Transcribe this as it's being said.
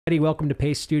Welcome to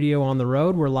Pace Studio on the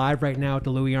Road. We're live right now at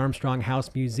the Louis Armstrong House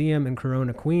Museum in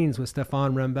Corona, Queens with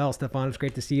Stephane Wrembel. Stephane, it's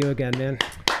great to see you again, man.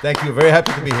 Thank you. Very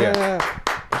happy to be here.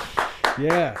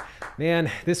 Yeah. Man,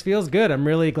 this feels good. I'm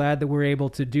really glad that we're able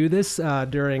to do this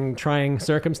during trying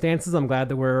circumstances. I'm glad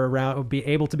that we're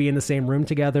able to be in the same room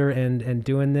together and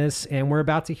doing this. And we're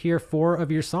about to hear 4 of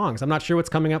your songs. I'm not sure what's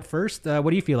coming up first. What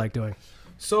do you feel like doing?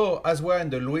 So, as we're in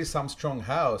the Louis Armstrong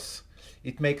house,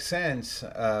 it makes sense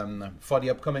for the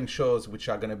upcoming shows, which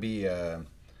are going to be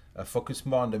focused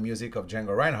more on the music of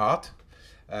Django Reinhardt.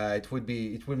 It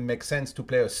would make sense to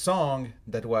play a song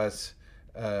that was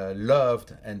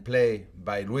loved and played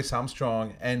by Louis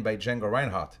Armstrong and by Django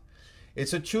Reinhardt.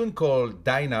 It's a tune called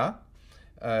Dinah.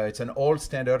 It's an old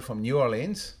standard from New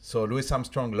Orleans. So Louis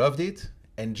Armstrong loved it,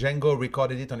 and Django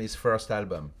recorded it on his first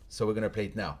album. So we're going to play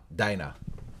it now, Dinah.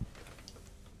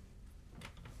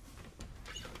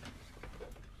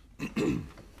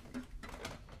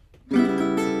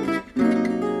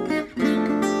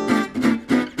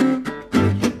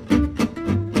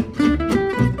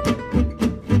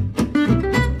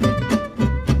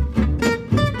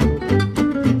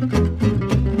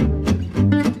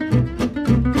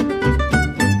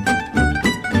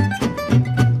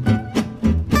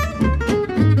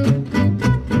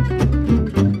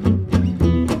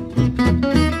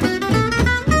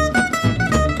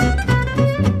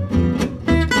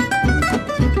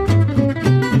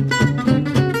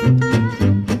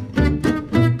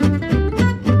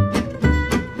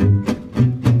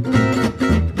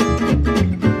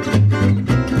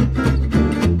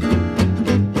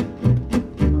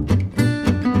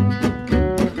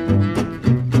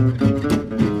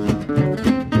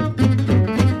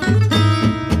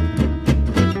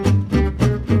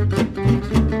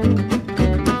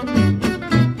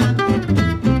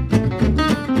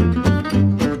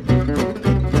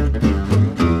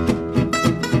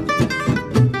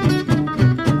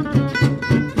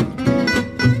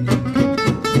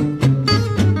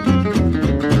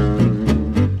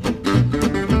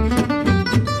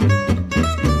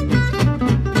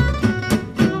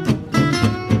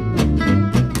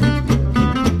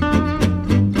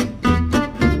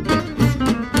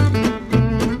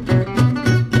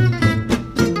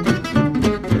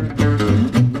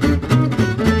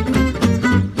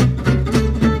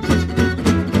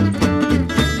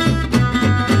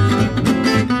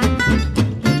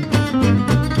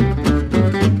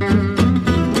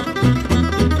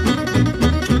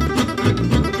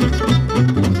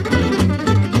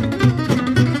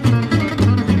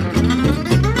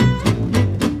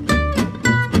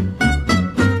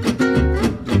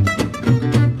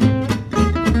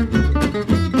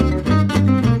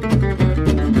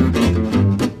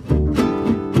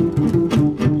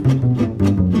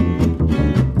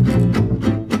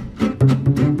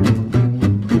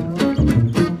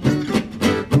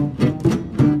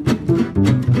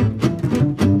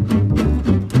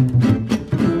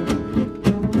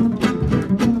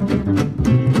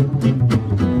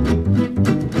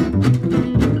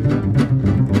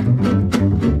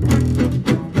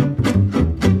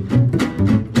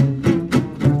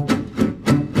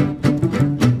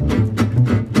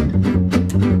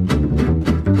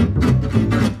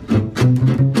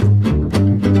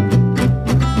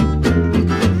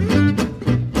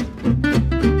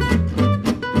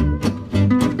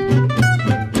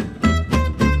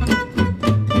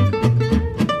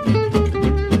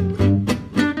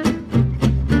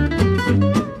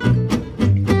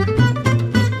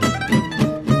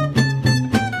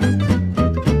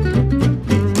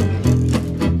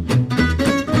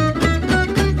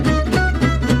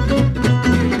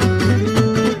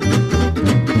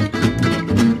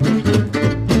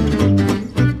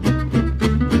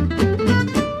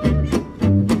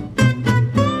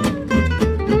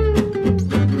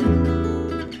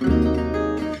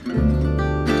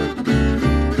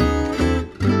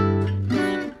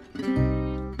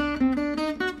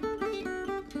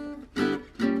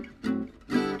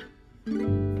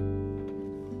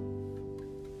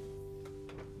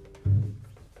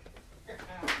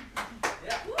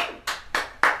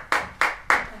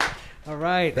 All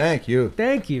right. Thank you.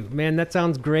 Thank you, man. That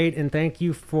sounds great, and thank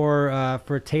you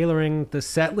for tailoring the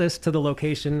set list to the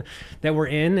location that we're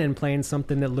in and playing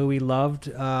something that Louis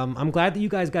loved. I'm glad that you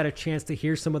guys got a chance to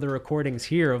hear some of the recordings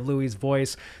here of Louis's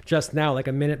voice just now, like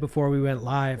a minute before we went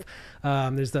live.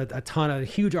 There's a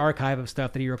huge archive of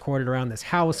stuff that he recorded around this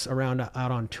house, out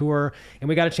on tour, and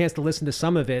we got a chance to listen to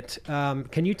some of it.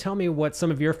 Can you tell me what some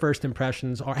of your first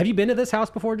impressions are? Have you been to this house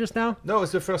before just now? No,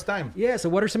 it's the first time. Yeah, so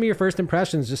what are some of your first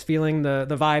impressions, just feeling the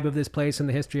vibe of this place and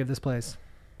the history of this place?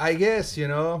 I guess, you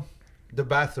know, the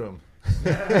bathroom.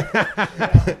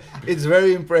 It's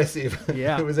very impressive.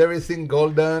 Yeah. With everything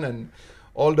golden and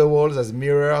all the walls as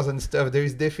mirrors and stuff, there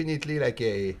is definitely like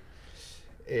a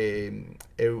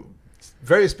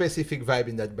very specific vibe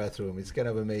in that bathroom. It's kind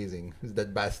of amazing. With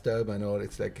that bathtub and all,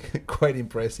 it's like quite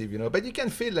impressive, you know. But you can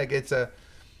feel like it's a,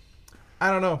 I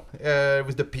don't know,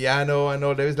 with the piano and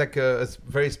all, there is like a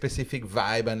very specific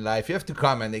vibe and life. You have to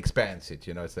come and experience it,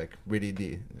 you know. It's like really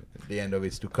the end of it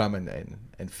is to come and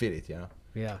feel it, you know.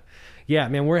 Yeah. Yeah,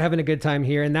 man, we're having a good time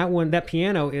here. And that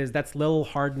piano that's Lil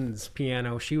Hardin's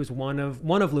piano. She was one of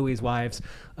Louis' wives,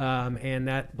 and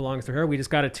that belongs to her. We just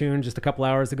got it tuned just a couple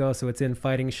hours ago, so it's in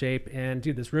fighting shape. And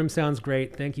dude, this room sounds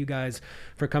great. Thank you guys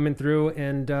for coming through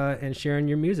and sharing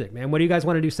your music, man. What do you guys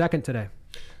want to do second today?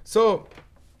 So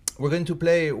we're going to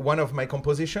play one of my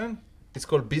composition. It's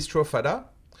called Bistro Fada.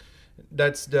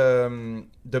 That's the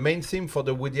main theme for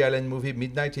the Woody Allen movie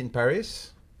Midnight in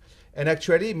Paris. And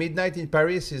actually, Midnight in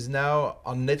Paris is now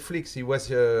on Netflix. It was,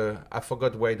 I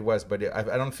forgot where it was, but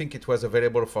I don't think it was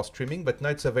available for streaming. But now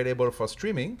it's available for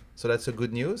streaming, so that's a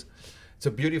good news. It's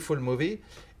a beautiful movie.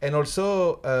 And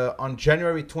also, on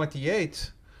January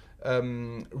 28th,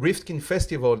 Rifkin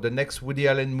Festival, the next Woody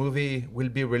Allen movie, will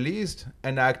be released.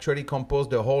 And I actually composed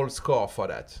the whole score for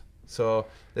that. So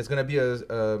there's going to be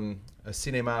a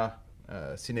cinema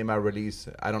release.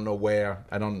 I don't know where.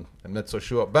 I'm not so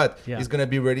sure, but it's going to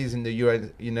be released in the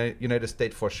United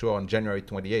States for sure on January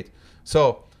 28th.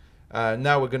 So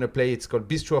now we're going to play. It's called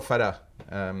Bistro Fada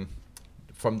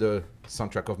from the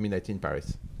soundtrack of Midnight in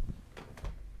Paris.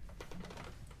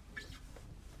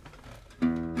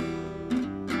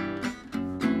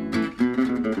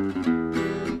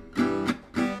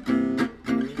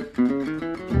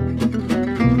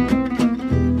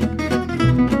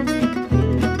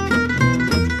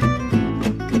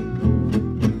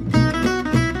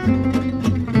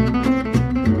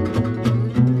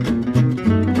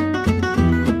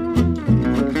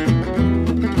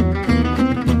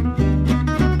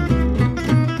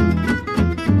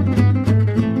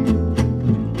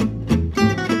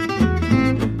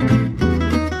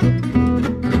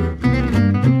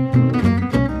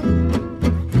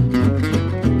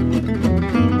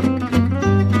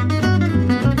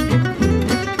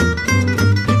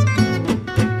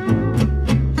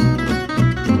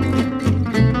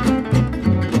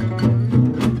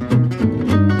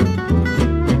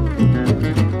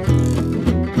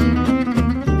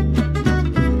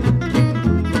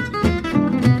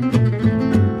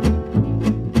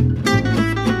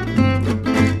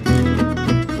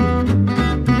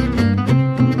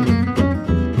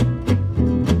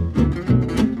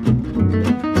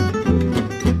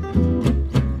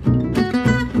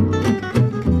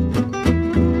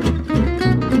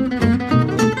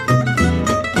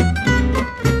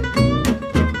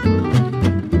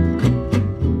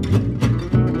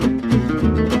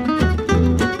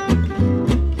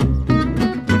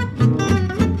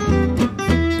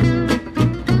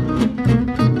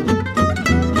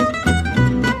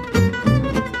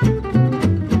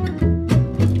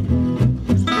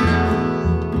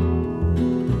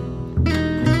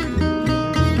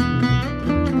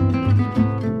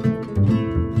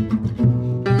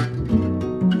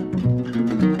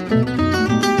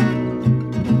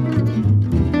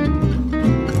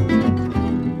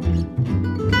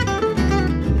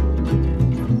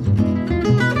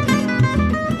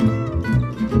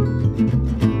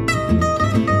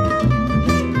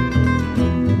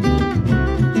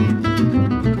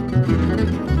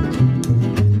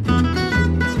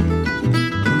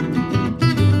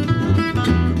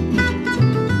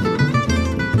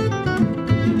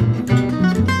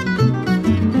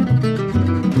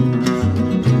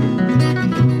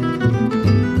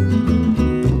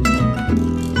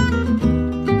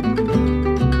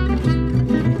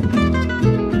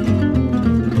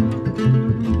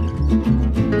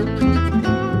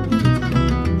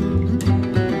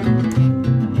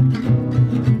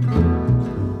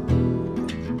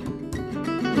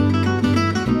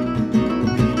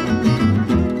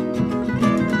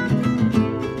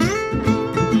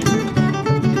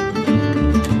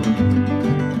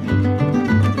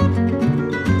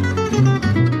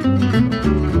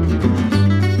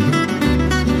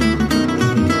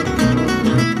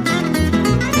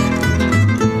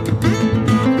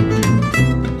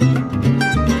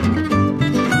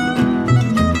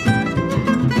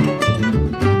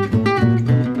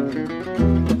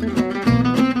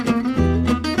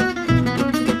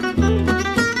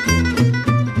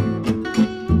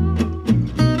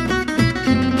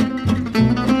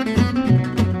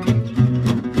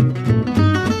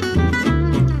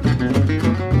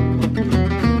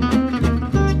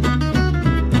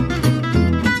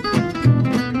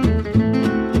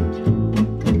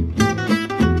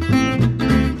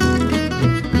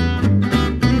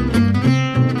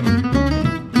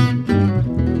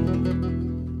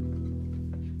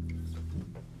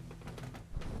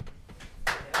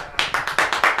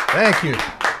 Thank you.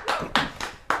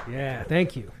 Yeah,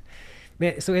 thank you.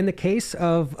 Man, so in the case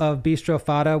of Bistro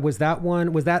Fada, was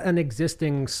that an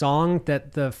existing song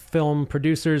that the film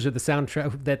producers or the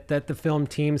soundtrack that the film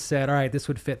team said, all right, this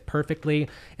would fit perfectly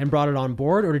and brought it on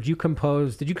board? Or did you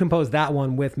compose that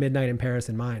one with Midnight in Paris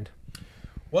in mind?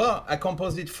 Well, I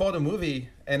composed it for the movie,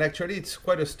 and actually it's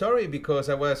quite a story because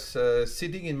I was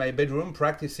sitting in my bedroom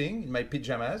practicing in my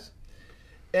pajamas,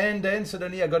 and then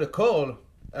suddenly I got a call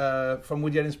from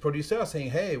Woody Allen's producer saying,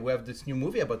 hey, we have this new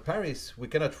movie about Paris. We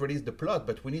cannot release the plot,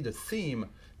 but we need a theme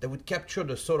that would capture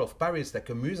the soul of Paris, like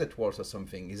a musette waltz or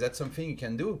something. Is that something you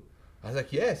can do? I was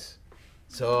like, yes.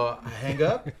 So I hang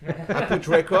up, I put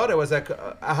record. I was like,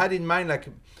 I had in mind, like,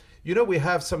 you know, we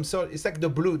have some sort, it's like the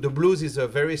blues. The blues is a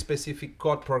very specific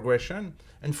chord progression.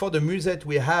 And for the musette,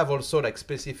 we have also like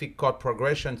specific chord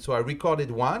progression. So I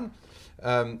recorded one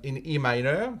in E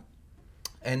minor,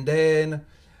 and then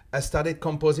I started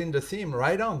composing the theme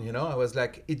right on, you know. I was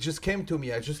like, it just came to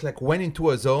me. I just like went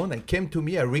into a zone and came to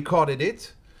me. I recorded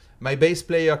it. My bass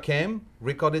player came,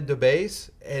 recorded the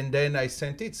bass, and then I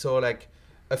sent it. So like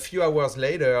a few hours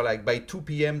later, like by 2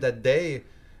 p.m. that day,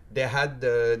 they had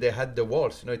the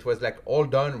waltz. You know, it was like all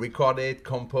done, recorded,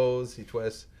 composed.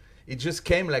 It just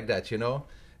came like that, you know.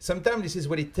 Sometimes this is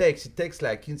what it takes. It's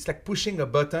like pushing a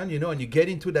button, you know, and you get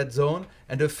into that zone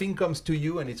and the thing comes to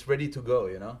you and it's ready to go,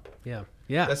 you know. Yeah.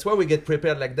 Yeah. That's why we get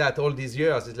prepared like that all these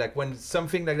years. It's like when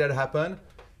something like that happens,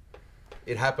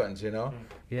 it happens, you know.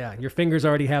 Yeah. Your fingers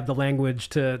already have the language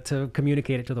to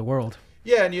communicate it to the world.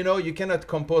 Yeah, and you know, you cannot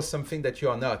compose something that you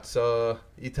are not. So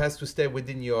it has to stay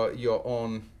within your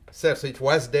own self. So it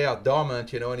was there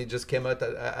dormant, you know, and it just came out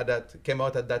at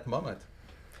that moment.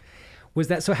 Was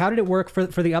that so? How did it work for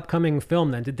the upcoming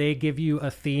film then? Did they give you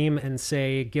a theme and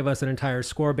say, give us an entire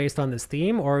score based on this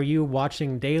theme? Or are you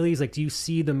watching dailies? Like, do you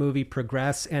see the movie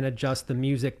progress and adjust the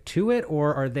music to it?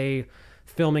 Or are they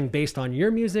filming based on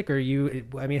your music? Or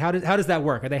how does that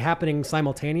work? Are they happening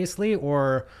simultaneously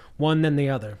or one then the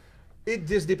other? It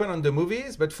just depends on the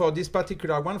movies. But for this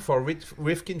particular one, for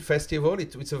Rifkin Festival,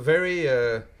 it's a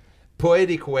very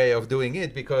poetic way of doing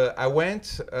it, because I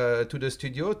went to the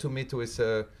studio to meet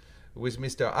with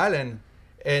Mr. Allen,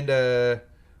 and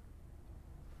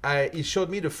he showed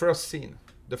me the first scene,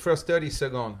 the first 30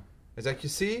 seconds. I was like, you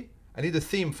see, I need a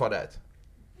theme for that.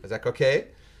 I was like, okay.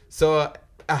 So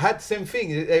I had same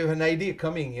thing. I have an idea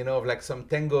coming, you know, of like some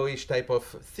tango-ish type of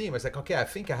theme. I was like, okay, I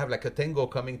think I have like a tango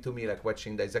coming to me, like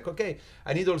watching that. It's like, okay,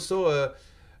 I need also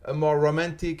a more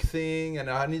romantic thing, and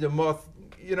I need a more,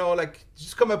 you know, like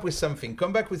just come up with something.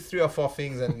 Come back with 3 or 4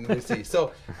 things and we'll see.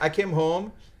 So I came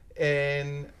home,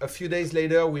 and a few days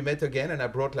later we met again, and I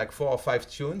brought like 4 or 5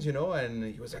 tunes, you know, and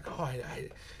he was like, oh,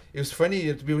 it was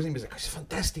funny to be with him. He was like, it's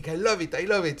fantastic, I love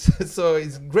it. So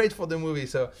it's great for the movie.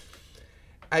 So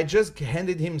I just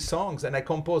handed him songs and I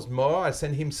composed more. I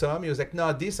sent him some. He was like,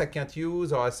 no, this I can't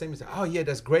use. Or I sent him, he said, oh yeah,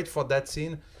 that's great for that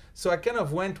scene. So I kind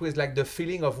of went with like the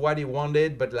feeling of what he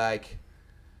wanted, but like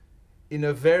in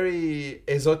a very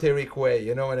esoteric way,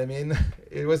 you know what I mean?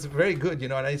 It was very good, you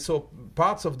know, and I saw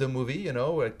parts of the movie, you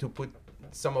know, to put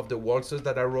some of the waltzes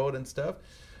that I wrote and stuff.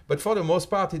 But for the most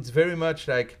part, it's very much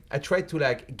like, I tried to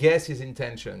like guess his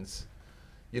intentions,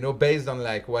 you know, based on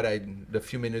like the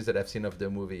few minutes that I've seen of the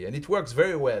movie. And it works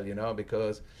very well, you know,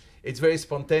 because it's very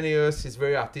spontaneous, it's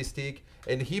very artistic,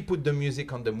 and he put the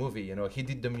music on the movie, you know, he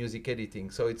did the music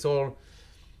editing. So it's all,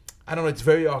 I don't know, it's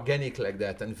very organic like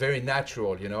that and very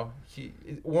natural, you know.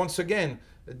 Once again,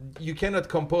 you cannot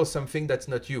compose something that's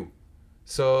not you.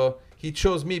 So he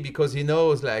chose me because he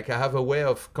knows like I have a way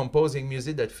of composing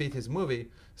music that fit his movie.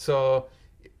 So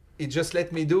he just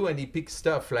let me do, and he picked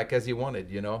stuff like as he wanted,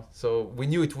 you know. So we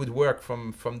knew it would work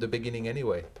from the beginning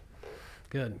anyway.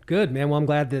 Good, man. Well, I'm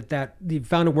glad that you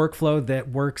found a workflow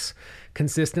that works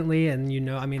consistently. And, you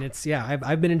know, I mean,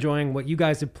 I've been enjoying what you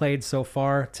guys have played so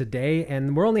far today,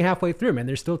 and we're only halfway through, man.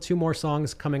 There's still 2 more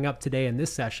songs coming up today in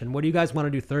this session. What do you guys want to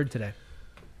do third today?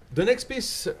 The next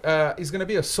piece is going to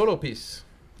be a solo piece.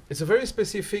 It's a very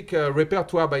specific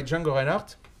repertoire by Django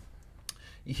Reinhardt.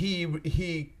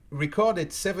 He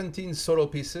recorded 17 solo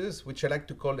pieces, which I like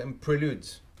to call them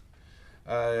preludes.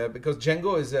 Because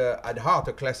Django is at heart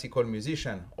a classical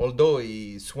musician, although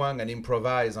he swung and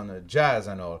improvised on a jazz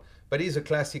and all. But he's a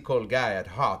classical guy at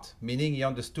heart, meaning he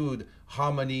understood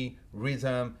harmony,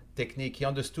 rhythm, technique. He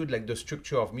understood like the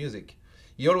structure of music.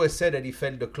 He always said that he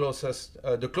felt the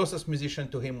closest musician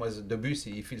to him was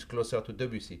Debussy. He feels closer to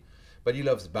Debussy. But he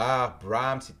loves Bach,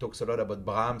 Brahms. He talks a lot about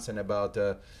Brahms and about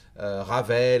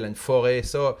Ravel and Fauré.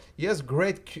 So he has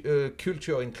great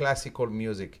culture in classical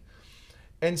music.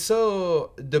 And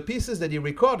so the pieces that he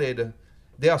recorded,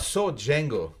 they are so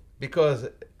Django, because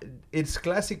it's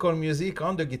classical music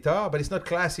on the guitar, but it's not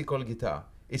classical guitar.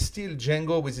 It's still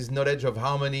Django with his knowledge of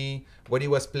harmony, what he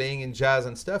was playing in jazz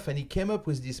and stuff, and he came up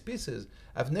with these pieces.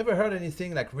 I've never heard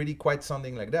anything like really quite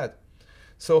sounding like that.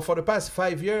 So for the past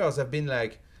 5 years, I've been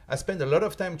like, I spent a lot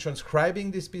of time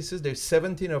transcribing these pieces. There's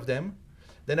 17 of them.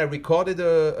 Then I recorded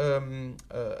a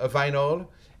vinyl,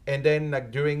 and then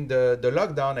like during the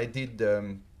lockdown, I did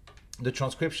the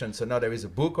transcription. So now there is a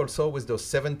book also with those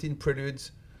 17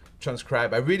 preludes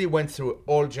transcribed. I really went through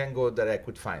all Django that I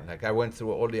could find. Like I went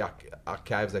through all the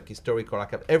archives, like historical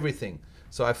archive, everything.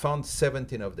 So I found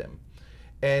 17 of them.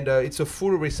 And it's a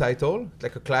full recital,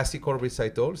 like a classical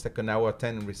recital. It's like an hour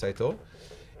 10 recital.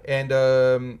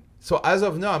 And so as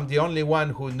of now, I'm the only one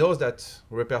who knows that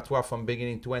repertoire from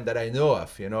beginning to end that I know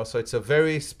of, you know. So it's a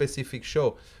very specific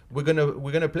show. We're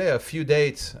gonna play a few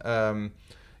dates.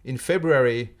 In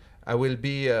February, I will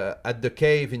be at the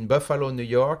Cave in Buffalo, New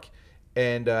York,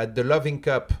 and at the Loving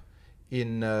Cup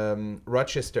in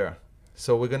Rochester.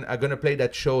 So I'm gonna play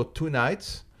that show 2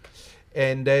 nights,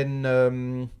 and then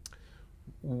I'm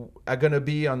gonna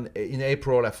be in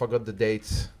April. I forgot the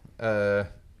dates.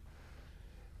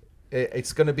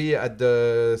 It's going to be at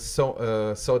the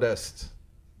Sawdust.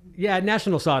 Yeah,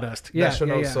 National Sawdust. Yeah,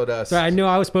 National Sawdust. So I knew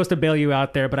I was supposed to bail you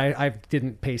out there, but I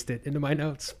didn't paste it into my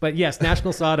notes. But yes,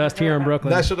 National Sawdust here in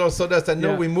Brooklyn. National Sawdust. I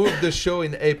know we moved the show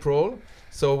in April,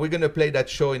 so we're going to play that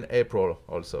show in April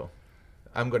also.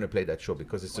 I'm going to play that show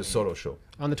because it's a solo show.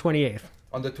 On the 28th.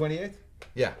 On the 28th?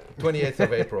 Yeah, 28th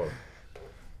of April,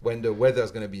 when the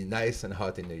weather's going to be nice and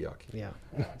hot in New York. Yeah.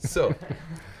 So...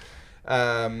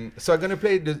 so I'm gonna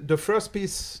play the first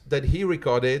piece that he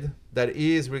recorded, that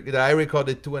I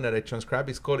recorded too and that I transcribed.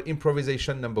 It's called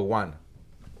Improvisation Number 1.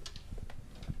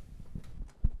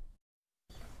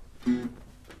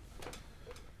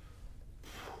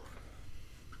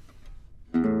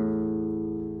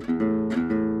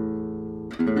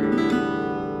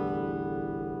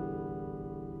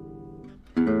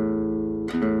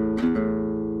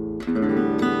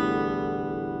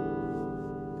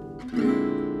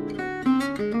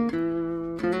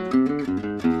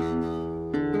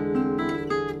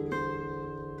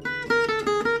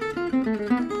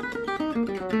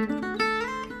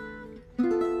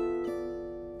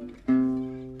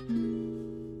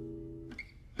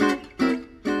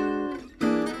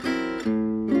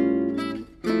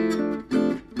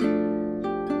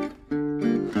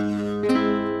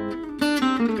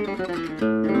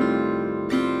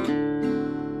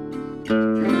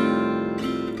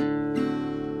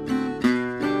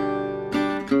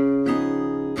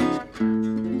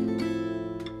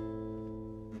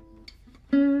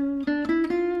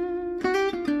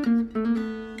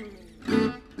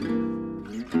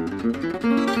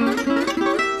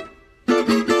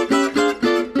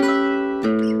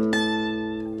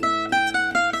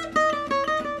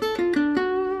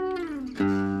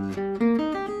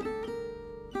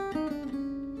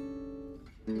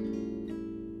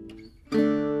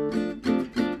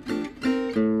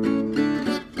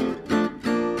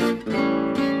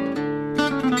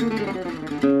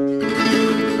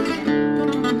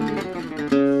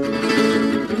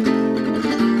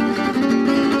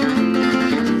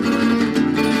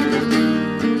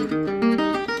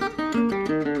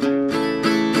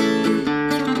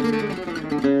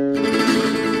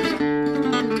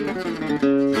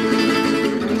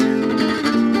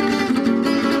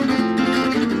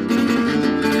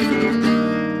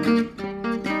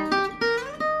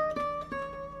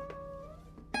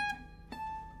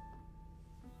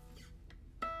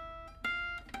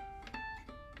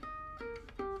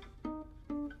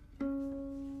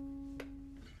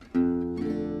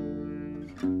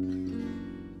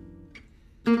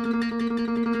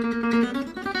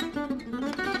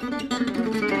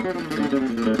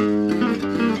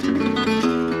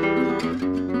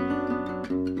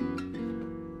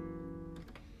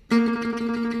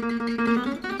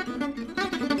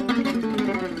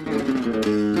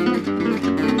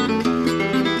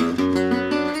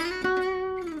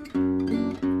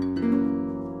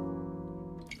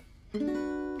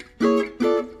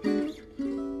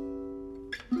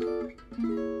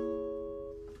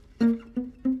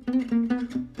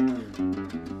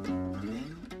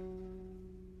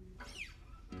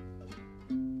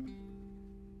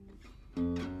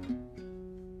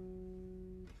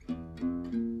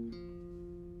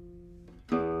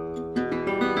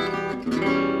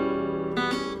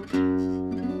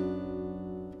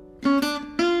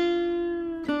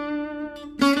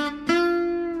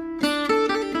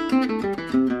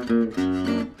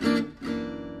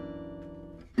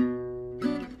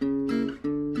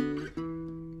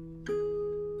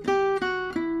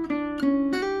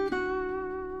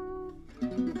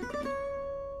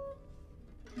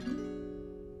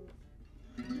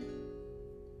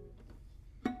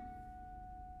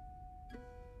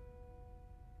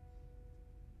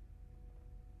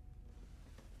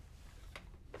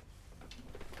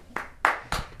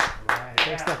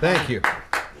 Thank you.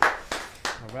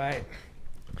 All right.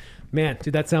 Man,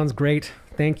 dude, that sounds great.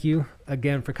 Thank you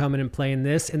again for coming and playing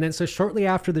this. And then, so shortly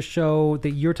after the show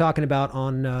that you're talking about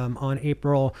on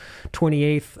April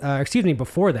 28th, excuse me,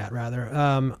 before that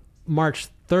rather, March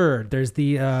 3rd, there's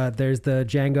the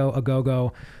Django A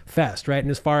Go-Go Fest, right?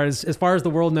 And as far as the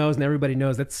world knows and everybody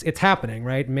knows, it's happening,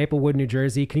 right? In Maplewood, New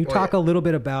Jersey. Can you talk a little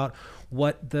bit about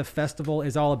what the festival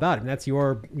is all about? I mean, that's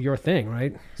your thing,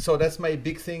 right? So that's my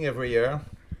big thing every year.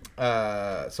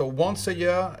 So once a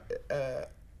year,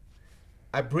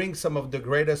 I bring some of the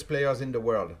greatest players in the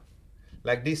world.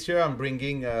 Like this year, I'm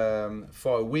bringing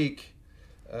for a week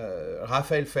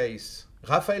Raphael Feiss.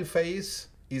 Raphael Feiss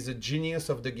is a genius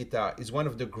of the guitar. He's one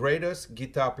of the greatest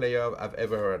guitar players I've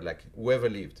ever heard, like whoever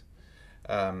lived.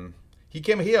 He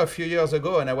came here a few years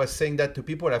ago, and I was saying that to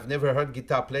people. I've never heard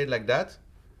guitar played like that.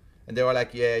 And they were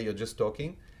like, yeah, you're just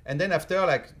talking. And then after,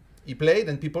 like, he played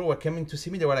and people were coming to see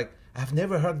me. They were like, I've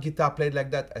never heard guitar played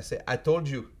like that. I said, I told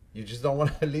you. You just don't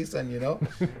want to listen, you know?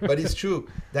 But it's true.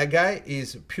 That guy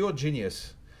is pure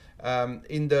genius.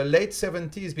 In the late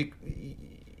 70s,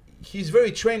 he's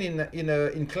very trained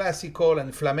in classical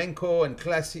and flamenco and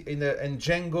and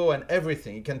Django and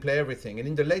everything. He can play everything. And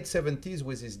in the late 70s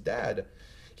with his dad,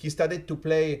 he started to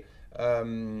play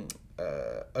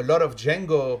a lot of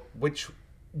Django, which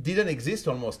didn't exist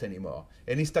almost anymore.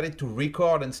 And he started to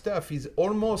record and stuff. He's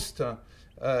almost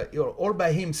all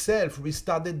by himself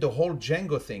restarted the whole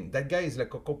Django thing. That guy is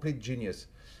like a complete genius.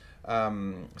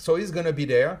 So he's going to be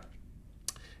there.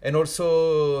 And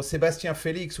also Sébastien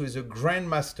Félix, who is a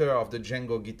grandmaster of the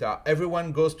Django guitar.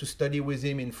 Everyone goes to study with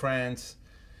him in France.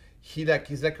 He's like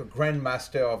a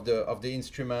grandmaster of the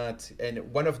instrument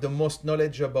and one of the most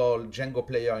knowledgeable Django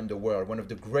player in the world, one of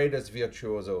the greatest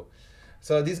virtuoso.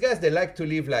 So these guys, they like to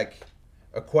live like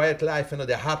a quiet life. You know,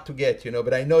 they're hard to get, you know,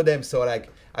 but I know them. So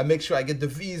like, I make sure I get the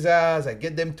visas, I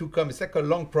get them to come. It's like a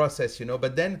long process, you know,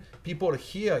 but then people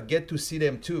here get to see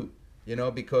them too, you know,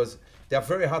 because they're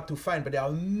very hard to find, but they're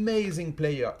amazing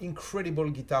players, incredible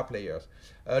guitar players.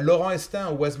 Laurent Estin,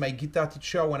 who was my guitar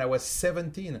teacher when I was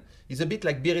 17, he's a bit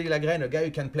like Biry Lagrène, a guy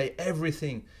who can play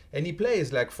everything. And he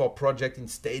plays like for projects in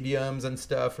stadiums and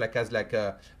stuff, like as like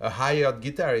a hired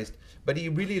guitarist. But he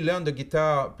really learned the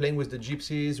guitar playing with the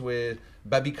Gypsies, with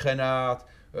Babi Crenard,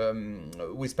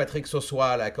 with Patrick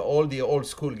Sossois, like all the old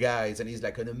school guys. And he's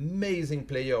like an amazing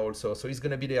player also. So he's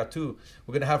going to be there too.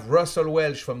 We're going to have Russell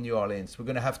Welch from New Orleans. We're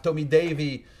going to have Tommy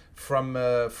Davey from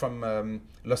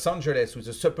Los Angeles, who's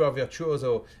a super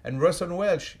virtuoso. And Russell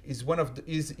Welch is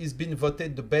he's been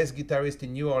voted the best guitarist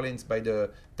in New Orleans by the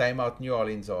Time Out New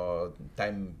Orleans or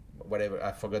Time, whatever,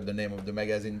 I forgot the name of the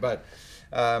magazine, but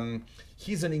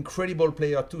he's an incredible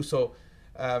player too. So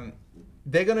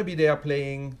they're going to be there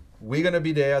playing. We're going to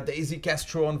be there. Daisy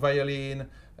Castro on violin,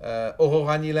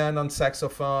 Aurora Niland on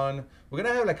saxophone. We're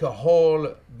going to have like a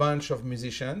whole bunch of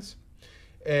musicians.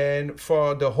 And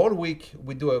for the whole week,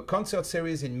 we do a concert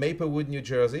series in Maplewood, New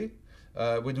Jersey.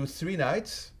 We do 3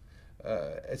 nights.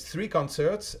 It's 3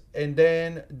 concerts. And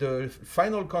then the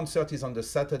final concert is on the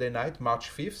Saturday night, March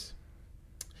 5th.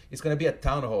 It's going to be at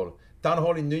Town Hall. Town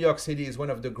Hall in New York City is one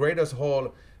of the greatest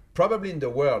halls probably in the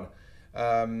world.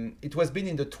 It was been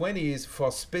in the 20s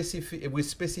for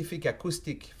specific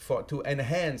acoustic to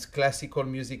enhance classical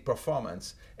music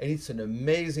performance. And it's an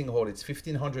amazing hall. It's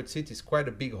 1,500 seats. It's quite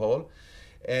a big hall.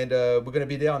 And we're going to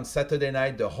be there on Saturday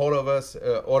night. The whole of us,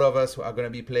 all of us are going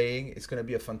to be playing. It's going to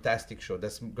be a fantastic show.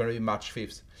 That's going to be March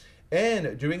 5th.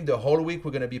 And during the whole week,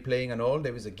 we're going to be playing and all.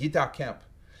 There is a guitar camp.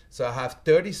 So I have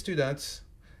 30 students,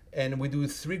 and we do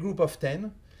 3 groups of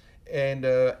 10. And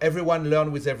everyone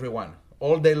learn with everyone.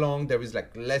 All day long, there is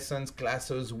like lessons,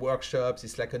 classes, workshops.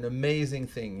 It's like an amazing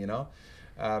thing, you know,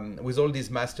 with all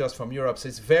these masters from Europe. So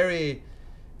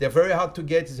they're very hard to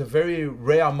get. It's a very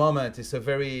rare moment. It's a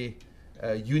very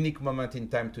unique moment in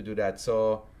time to do that.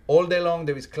 So all day long,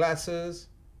 there is classes.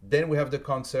 Then we have the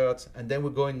concerts, and then we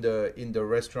go in the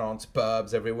restaurants,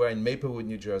 pubs, everywhere in Maplewood,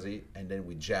 New Jersey, and then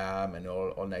we jam and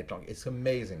all night long. It's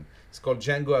amazing. It's called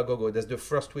Django A Go-Go. That's the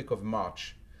first week of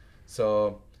March.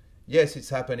 So yes,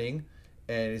 it's happening.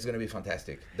 And it's going to be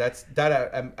fantastic.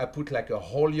 I put like a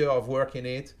whole year of work in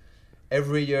it.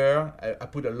 Every year, I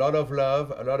put a lot of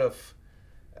love, a lot of,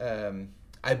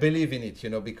 I believe in it, you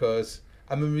know, because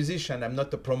I'm a musician, I'm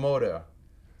not a promoter.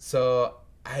 So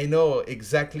I know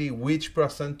exactly which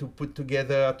person to put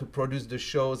together to produce the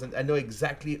shows. And I know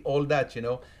exactly all that, you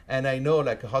know, and I know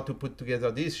like how to put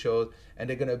together these shows, and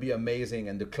they're going to be amazing.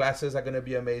 And the classes are going to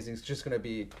be amazing. It's just going to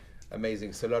be amazing.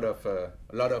 It's a lot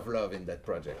of love in that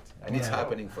project, and it's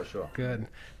happening for sure.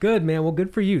 Good, man. Well,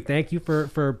 good for you. Thank you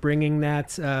for bringing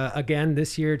that again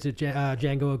this year to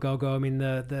Django A Go-Go. I mean,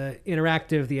 the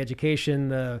interactive, the education,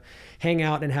 the hang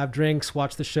out and have drinks,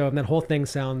 watch the show, and that whole thing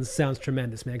sounds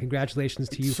tremendous, man. Congratulations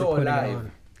to you for putting it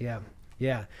on.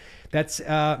 Yeah. That's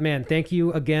man. Thank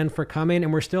you again for coming,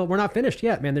 and we're not finished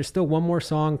yet, man. There's still one more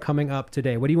song coming up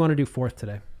today. What do you want to do fourth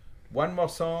today? One more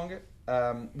song.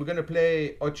 We're gonna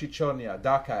play Ochichonia,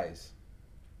 Dark Eyes,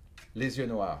 Les Yeux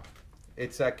Noirs.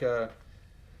 It's like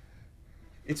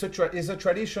it's a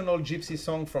traditional gypsy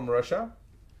song from Russia,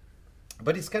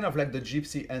 but it's kind of like the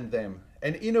gypsy anthem.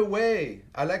 And in a way,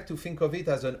 I like to think of it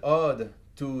as an ode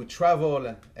to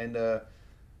travel and a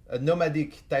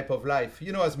nomadic type of life.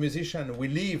 You know, as musicians, we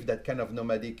live that kind of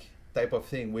nomadic type of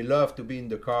thing. We love to be in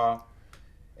the car,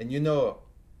 and you know,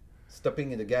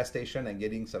 stopping in the gas station and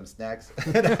getting some snacks.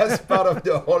 That's part of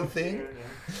the whole thing.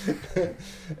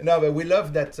 No, but we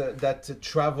love that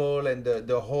travel and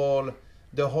the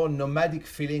whole nomadic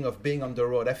feeling of being on the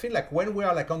road. I feel like when we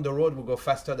are like on the road, we go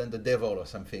faster than the devil or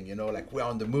something, you know, like we're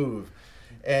on the move.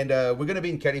 And we're going to be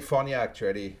in California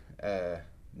actually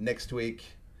next week,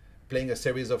 playing a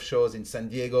series of shows in San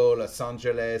Diego, Los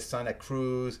Angeles, Santa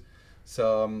Cruz,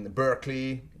 so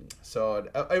Berkeley. So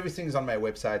everything's on my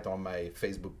website, on my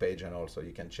Facebook page, and also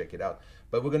you can check it out.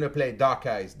 But we're going to play Dark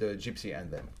Eyes, the gypsy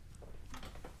anthem.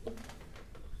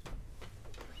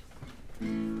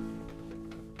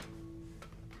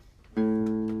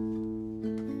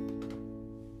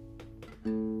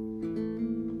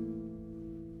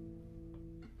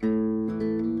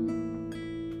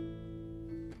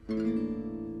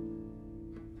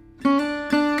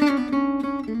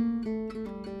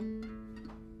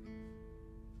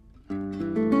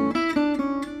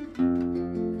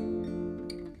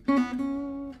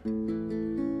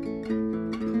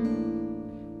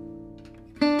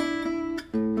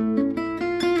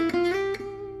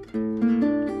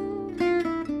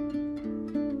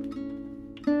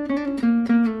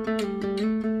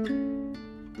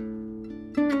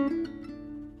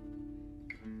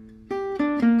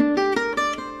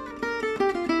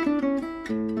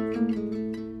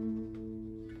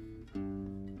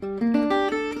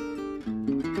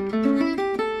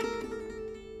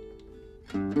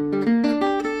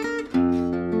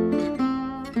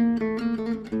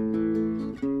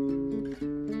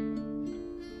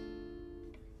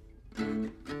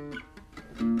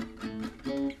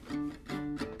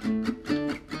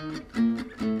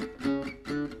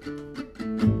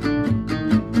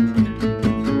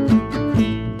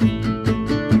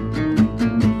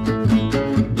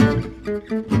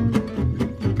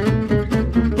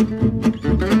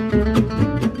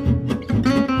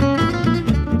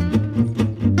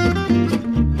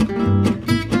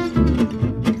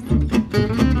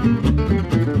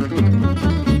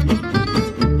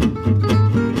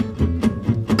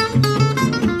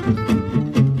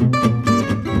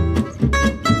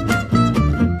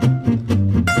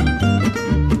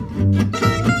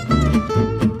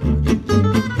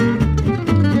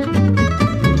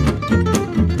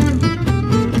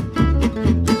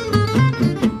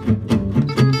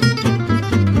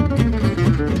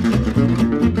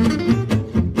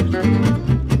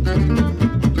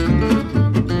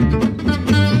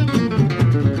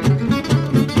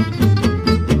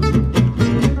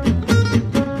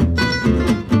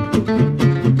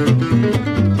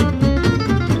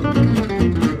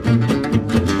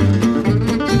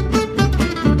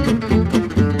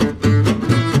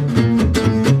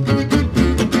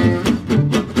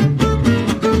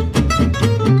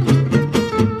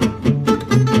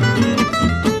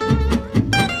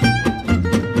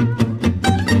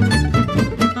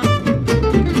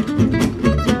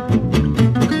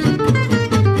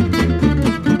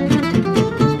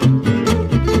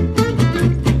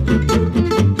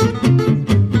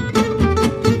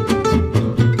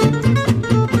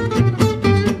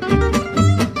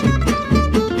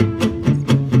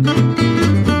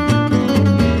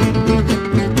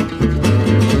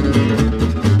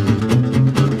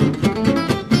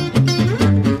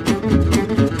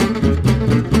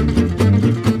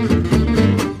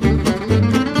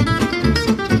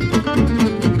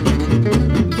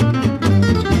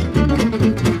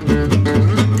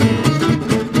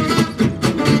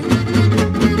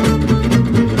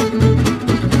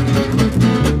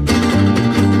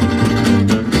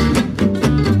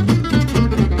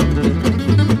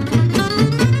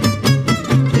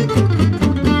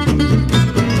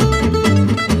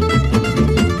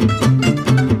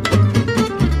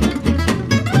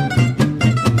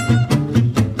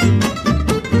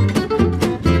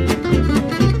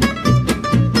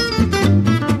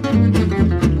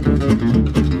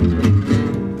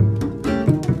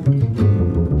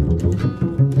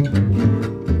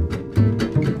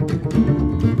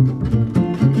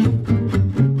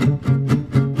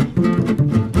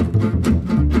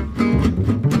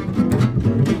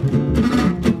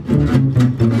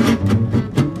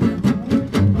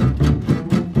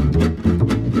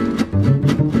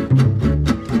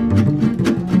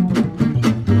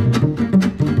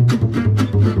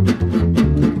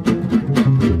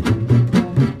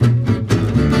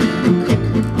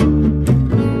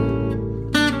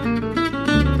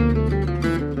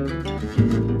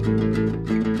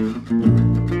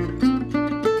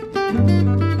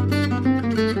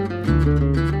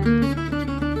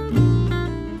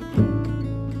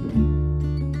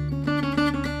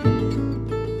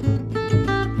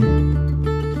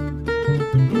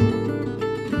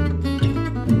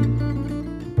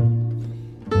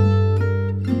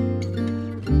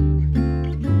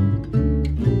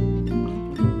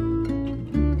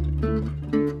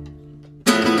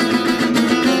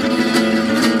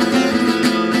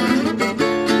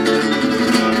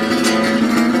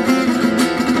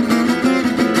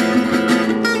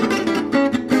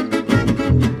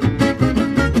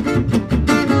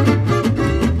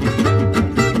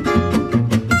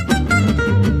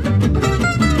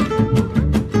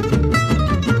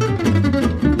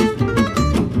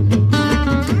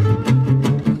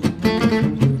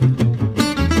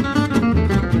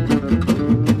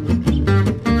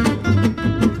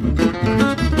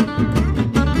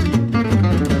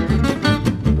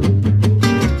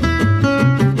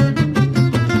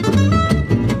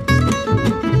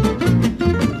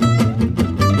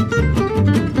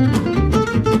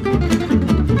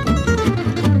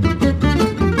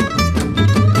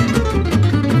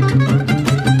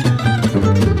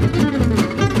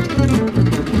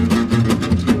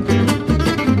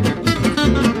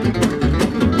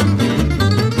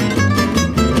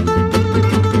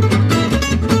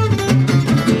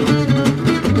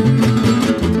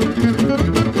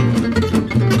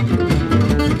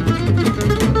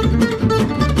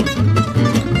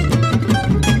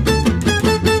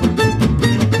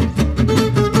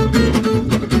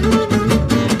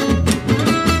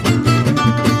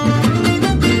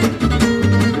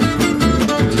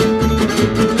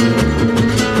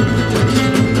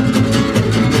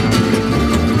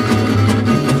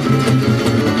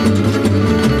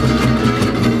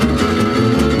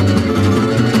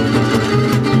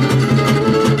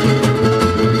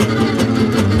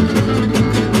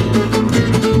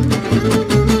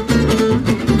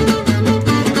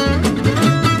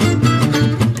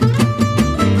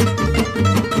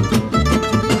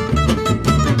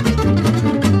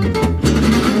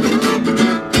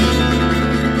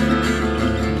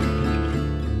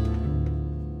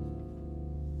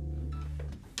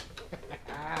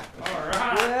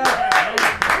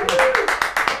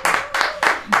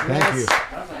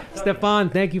 Stephane,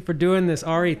 thank you for doing this.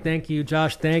 Ari, thank you.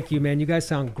 Josh, thank you, man. You guys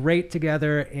sound great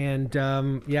together. And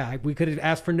yeah, we could have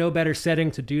asked for no better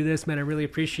setting to do this, man. I really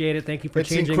appreciate it. Thank you for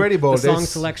changing incredible. The song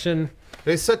selection.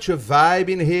 There's such a vibe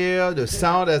in here. The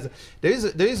sound, there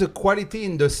is a quality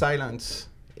in the silence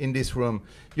in this room.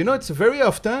 You know, it's very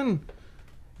often,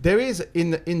 there is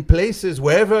in places,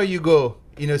 wherever you go,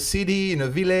 in a city, in a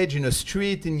village, in a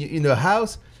street, in a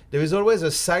house, there is always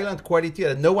a silent quality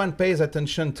that no one pays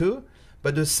attention to,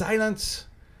 but the silence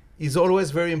is always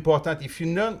very important. If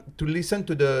you learn to listen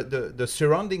to the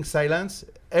surrounding silence,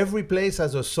 every place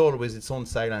has a soul with its own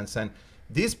silence, and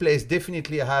this place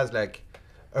definitely has like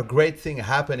a great thing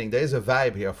happening. There is a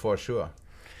vibe here for sure.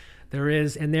 There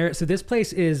is, and so this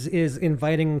place is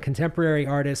inviting contemporary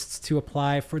artists to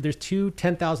apply for. There's two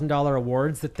 $10,000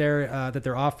 awards that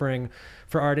they're offering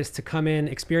for artists to come in,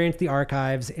 experience the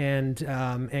archives, and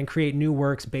create new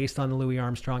works based on the Louis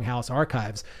Armstrong House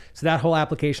archives. So that whole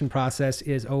application process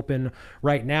is open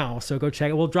right now. So go check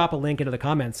it. We'll drop a link into the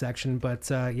comments section. But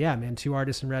yeah, man, 2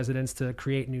 artists in residence to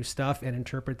create new stuff and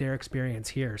interpret their experience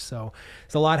here. So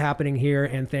there's a lot happening here,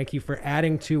 and thank you for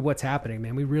adding to what's happening,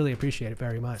 man. We really appreciate it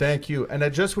very much. Thank you. And I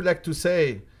just would like to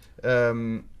say,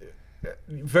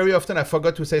 very often I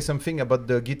forgot to say something about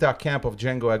the guitar camp of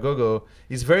Django Agogo.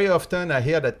 Is very often I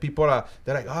hear that people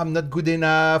they're like, oh, I'm not good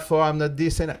enough, or I'm not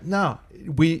this and that. No,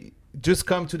 we just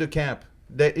come to the camp.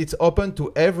 It's open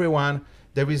to everyone.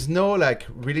 There is no like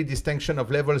really distinction of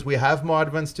levels. We have more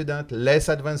advanced students, less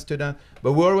advanced students,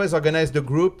 but we always organize the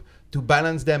group to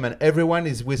balance them, and everyone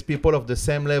is with people of the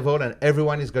same level, and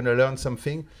everyone is going to learn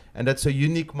something, and that's a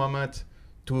unique moment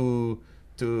to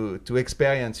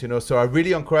experience, you know. So I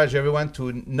really encourage everyone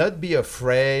to not be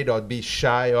afraid or be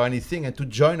shy or anything, and to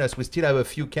join us. We still have a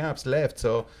few camps left,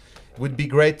 so it would be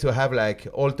great to have like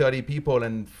all 30 people,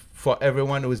 and for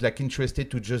everyone who is like interested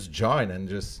to just join and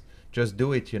just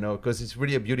do it, you know, because it's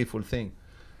really a beautiful thing.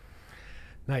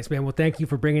 Nice, man. Well, thank you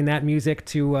for bringing that music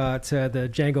to the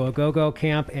Django Agogo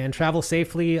camp, and travel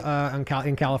safely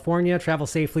in California. Travel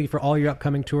safely for all your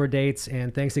upcoming tour dates,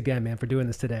 and thanks again, man, for doing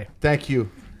this today. Thank you.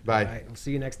 Bye. All right, we'll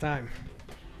see you next time.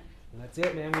 And that's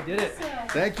it, man. We did it.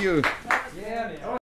 Thank you. Yeah, man.